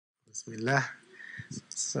Bismillah.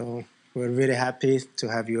 So we're very happy to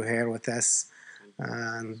have you here with us,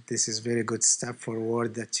 and this is very good step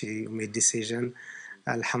forward that you made decision.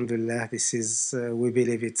 Alhamdulillah, this is we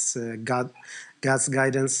believe it's God's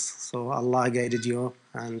guidance. So Allah guided you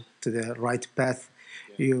and to the right path.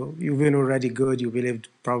 You've been already good. You believed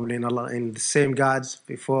probably in Allah in the same God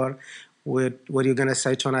before. What you're gonna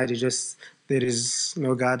say tonight is just there is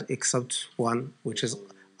no God except one, which is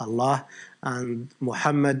Allah, and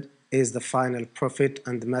Muhammad is the final prophet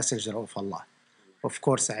and the messenger of Allah. Of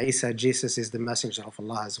course, Isa, Jesus, is the messenger of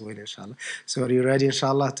Allah as well, inshallah. So are you ready,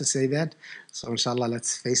 inshallah, to say that? So inshallah,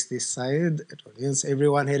 let's face this side. Audience,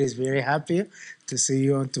 everyone here is very happy to see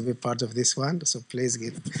you and to be part of this one. So please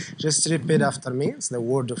just repeat after me. It's the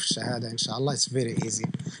word of Shahadah, inshallah. It's very easy,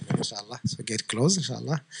 inshallah. So get close,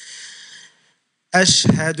 inshallah.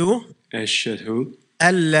 أشهد أشهد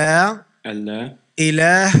أن لا ألا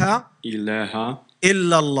إله إله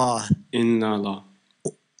إلا الله إلا الله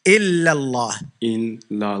إلا الله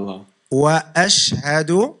إلا الله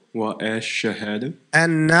وأشهد وأشهد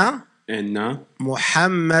أن أن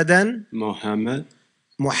محمدا محمد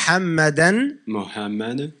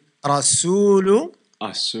رسول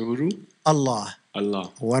رسول الله.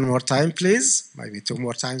 الله. One more time, please. Maybe two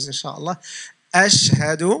more times, inshallah.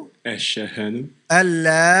 أشهد أشهد أن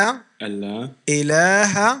لا ألا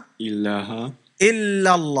إله إله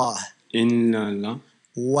إلا الله إلا الله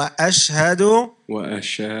وأشهد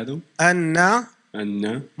وأشهد أن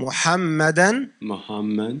أن محمدا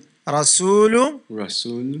محمد رسول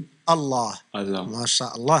رسول الله. الله. ما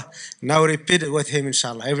شاء الله. Now repeat it with him,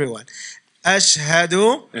 inshallah, everyone. أشهد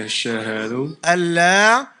أشهد أن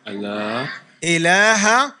لا ألا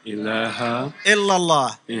إله إله إلا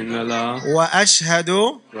الله إلا الله وأشهد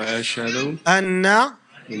وأشهد أن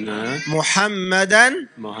أن محمدا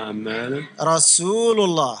محمد رسول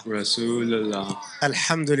الله. رسول الله.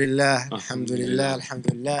 Alhamdulillah, alhamdulillah,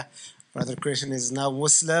 alhamdulillah. Brother Christian is now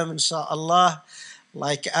Muslim, inshallah,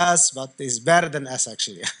 like us, but is better than us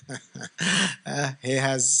actually. He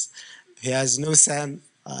has no son.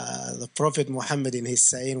 The Prophet Muhammad in his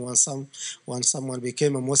saying, when someone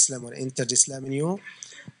became a Muslim or entered Islam in you,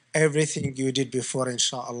 everything you did before,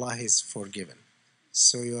 inshallah, is forgiven.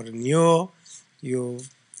 So you're new,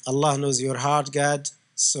 Allah knows your heart, God.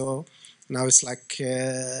 So now it's like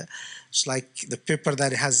the paper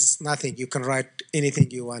that has nothing. You can write anything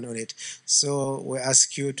you want on it. So we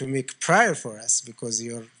ask you to make prayer for us because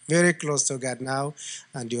you're very close to God now,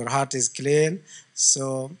 and your heart is clean.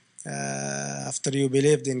 So after you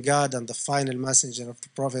believed in God and the final messenger of the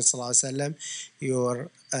Prophet ﷺ, you're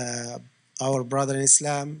our brother in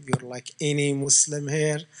Islam. You're like any Muslim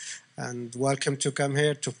here, and welcome to come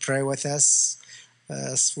here to pray with us.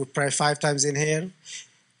 We pray 5 times in here.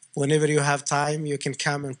 Whenever you have time, you can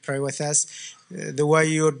come and pray with us. The way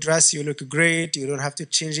you dress, you look great. You don't have to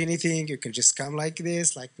change anything. You can just come like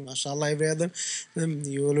this, like mashallah, every other.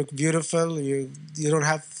 You look beautiful. You don't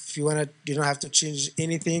have, if you wanna, you don't have to change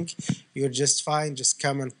anything. You're just fine. Just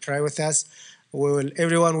come and pray with us.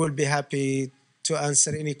 Everyone will be happy to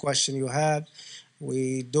answer any question you have.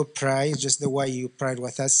 We do pray just the way you prayed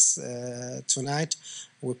with us tonight.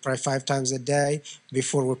 We pray 5 times a day.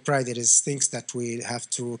 Before we pray, there is things that we have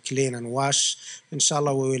to clean and wash.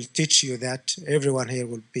 Inshallah, we will teach you that. Everyone here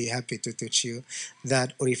will be happy to teach you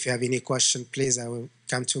that. Or if you have any question, please, I will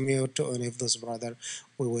come to me or to any of those brothers.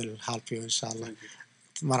 We will help you, inshallah.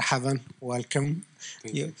 Marhaban, welcome.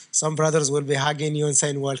 Some brothers will be hugging you and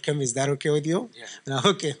saying welcome. Is that okay with you? Yeah. No,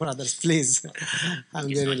 okay, brothers, please.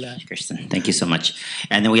 Alhamdulillah. Christian, thank you so much.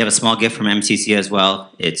 And then we have a small gift from MCC as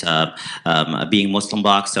well. It's a being Muslim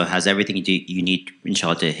box, so it has everything you need,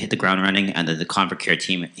 inshallah, to hit the ground running. And then the Convert Care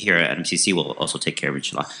team here at MCC will also take care of it,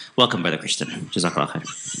 inshallah. Welcome, Brother Christian. Jazakallah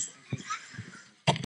khair.